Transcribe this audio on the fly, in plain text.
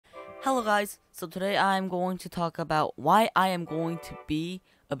Hello guys, so today I'm going to talk about why I am going to be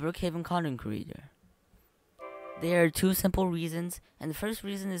a Brookhaven content creator. There are two simple reasons, and the first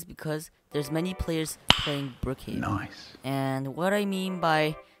reason is because there's many players playing Brookhaven. Nice. And what I mean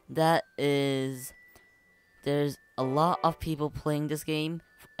by that is there's a lot of people playing this game,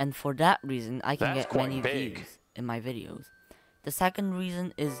 and for that reason I can get many views in my videos. The second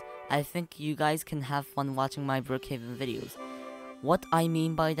reason is I think you guys can have fun watching my Brookhaven videos. What I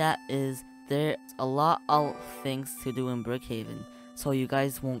mean by that is there's a lot of things to do in Brookhaven, so you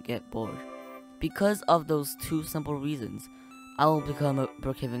guys won't get bored. Because of those two simple reasons, I will become a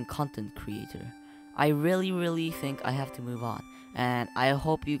Brookhaven content creator. I really think I have to move on, and I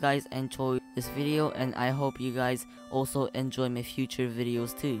hope you guys enjoy this video, and I hope you guys also enjoy my future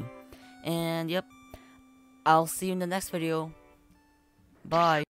videos too. And yep, I'll see you in the next video. Bye.